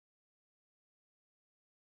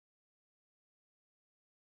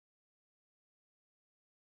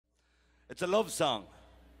It's a love song.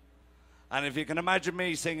 And if you can imagine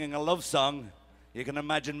me singing a love song, you can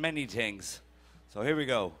imagine many things. So here we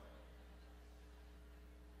go.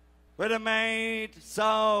 With a maid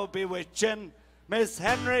so bewitching, Miss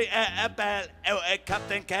Henrietta out at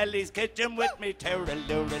Captain Kelly's kitchen with me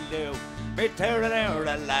terror-loo-loo. Me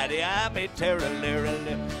terror-loo-loo laddie, me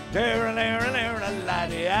terror-loo-loo. Terror-loo-loo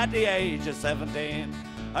laddie at the age of 17.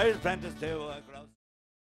 I was apprenticed to a grouse.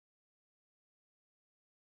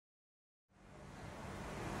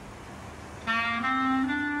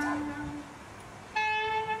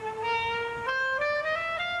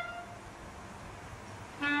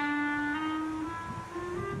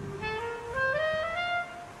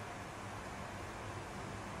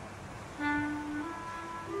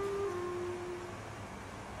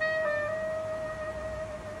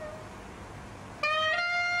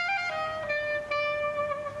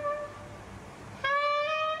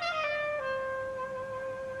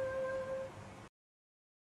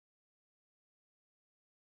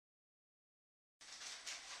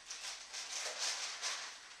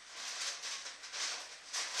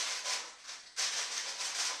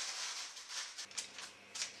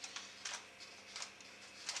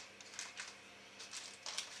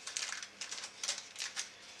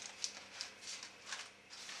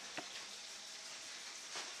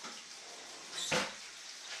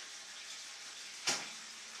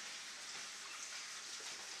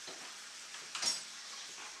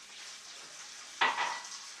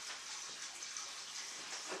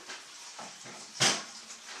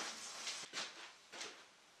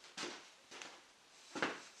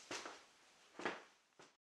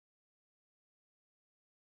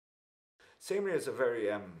 Seemingly it's a very,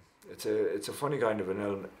 it's a funny kind of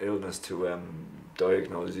an illness to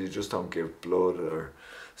diagnose. You just don't give blood or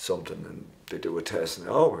something and they do a test and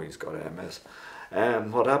oh, he's got MS.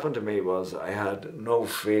 What happened to me was I had no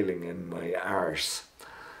feeling in my arse.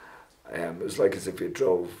 It was like as if you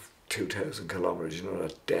drove 2,000 kilometers, you know,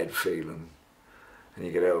 that dead feeling. And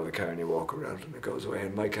you get out of the car and you walk around and it goes away.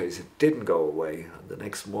 In my case, it didn't go away. And the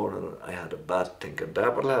next morning I had a bad thinking,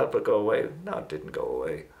 that will help it go away. No, it didn't go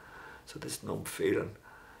away. So this numb feeling.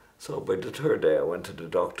 So by the third day I went to the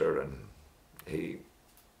doctor and he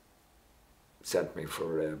sent me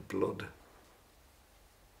for blood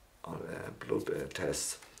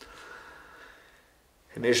tests.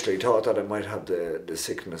 Initially thought that I might have the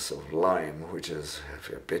sickness of Lyme, which is if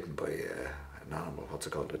you're bitten by an animal, what's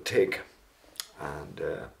it called, a tick. And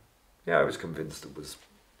yeah, I was convinced it was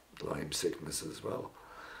Lyme sickness as well.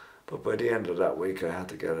 But by the end of that week I had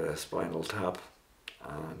to get a spinal tap.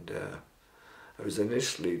 And I was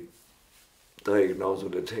initially diagnosed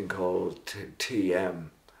with a thing called TM,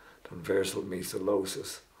 transversal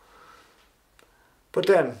myelofibrosis. But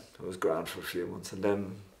then I was grand for a few months, and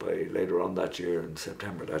then by later on that year, in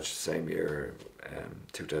September that same year,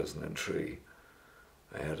 2003,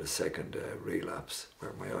 I had a second relapse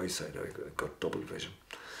where my eyesight, I got double vision.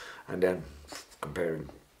 And then comparing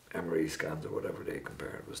MRI scans or whatever they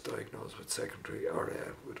compared, was diagnosed with secondary, or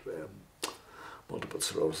with multiple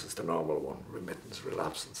sclerosis, the normal one, remittance,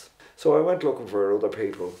 relapsance. So I went looking for other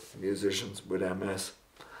people, musicians with MS,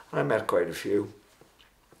 and I met quite a few.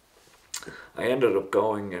 I ended up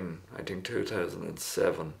going in, I think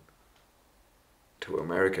 2007, to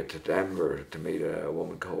America, to Denver, to meet a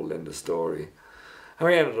woman called Linda Story. And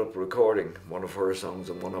we ended up recording one of her songs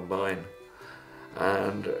and one of mine.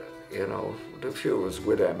 And, you know, the few of us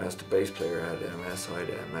with MS, the bass player had MS, I had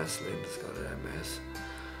MS, Linda's got MS.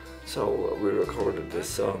 So we recorded this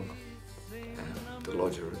song, The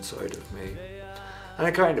Lodger Inside of Me, and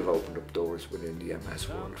it kind of opened up doors within the MS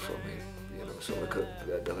world for me, you know, so I could,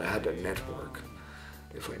 that I had a network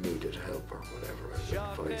if I needed help or whatever,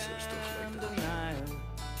 advice or stuff like that.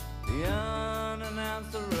 The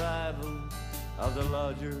unannounced arrival of the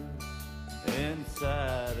lodger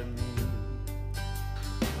inside of me.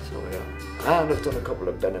 So yeah, and I've done a couple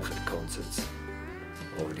of benefit concerts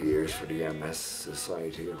over the years for the MS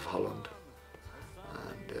Society of Holland,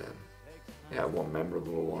 and yeah, one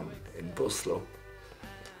memorable one in Buslow,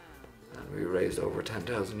 and we raised over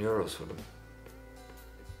 10,000 euros for them.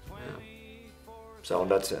 Yeah. So in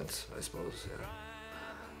that sense, I suppose, yeah.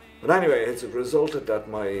 But anyway, it's resulted that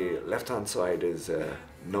my left-hand side is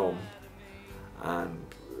numb, and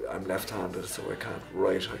I'm left-handed, so I can't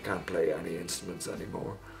write, I can't play any instruments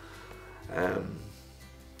anymore.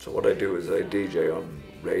 So what I do is I DJ on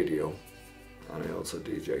radio, and I also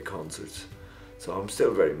DJ concerts. So I'm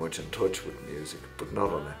still very much in touch with music, but not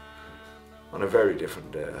on a very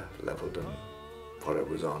different level than what I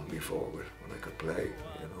was on before when I could play.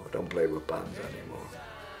 You know, I don't play with bands anymore.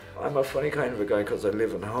 I'm a funny kind of a guy because I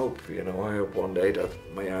live in hope, you know. I hope one day that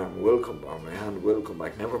my arm will come, or my hand will come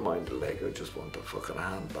back. Never mind the leg, I just want the fucking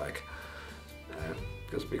hand back.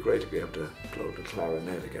 Because it'd be great to be able to blow the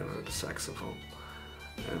clarinet again or the saxophone.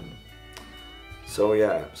 So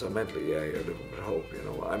yeah, so mentally, yeah, you're living with hope, you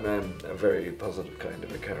know. I'm a very positive kind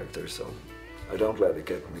of a character, so I don't let it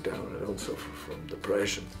get me down. I don't suffer from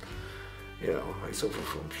depression, you know. I suffer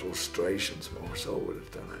from frustrations more so with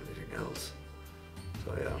it than anything else.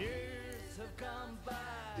 So yeah.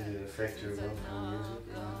 Did it affect your love for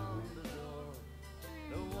music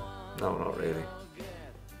in any way? No, not really.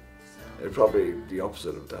 It's probably the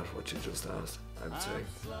opposite of that, what you just asked, I would say.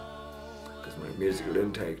 Because my musical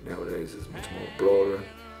intake nowadays is much more broader.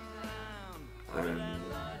 And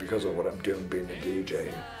because of what I'm doing, being a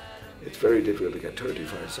DJ, it's very difficult to get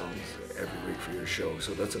 35 songs every week for your show.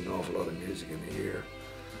 So that's an awful lot of music in a year.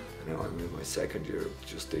 You know, I'm in my second year of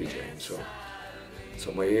just DJing, so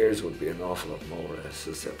my ears would be an awful lot more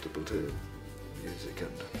susceptible to music,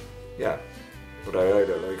 and yeah, but I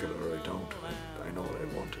either like it or I don't. I know what I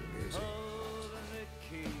want in music.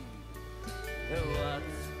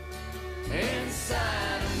 What's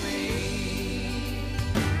inside of me?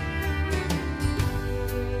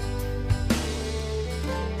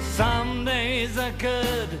 Some days are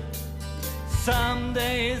good, some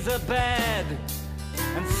days are bad,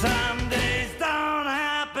 and some days don't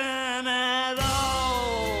happen at all.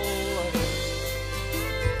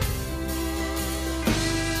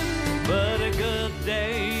 But a good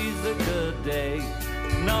day's a good day,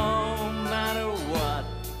 no matter what,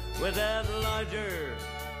 with that larger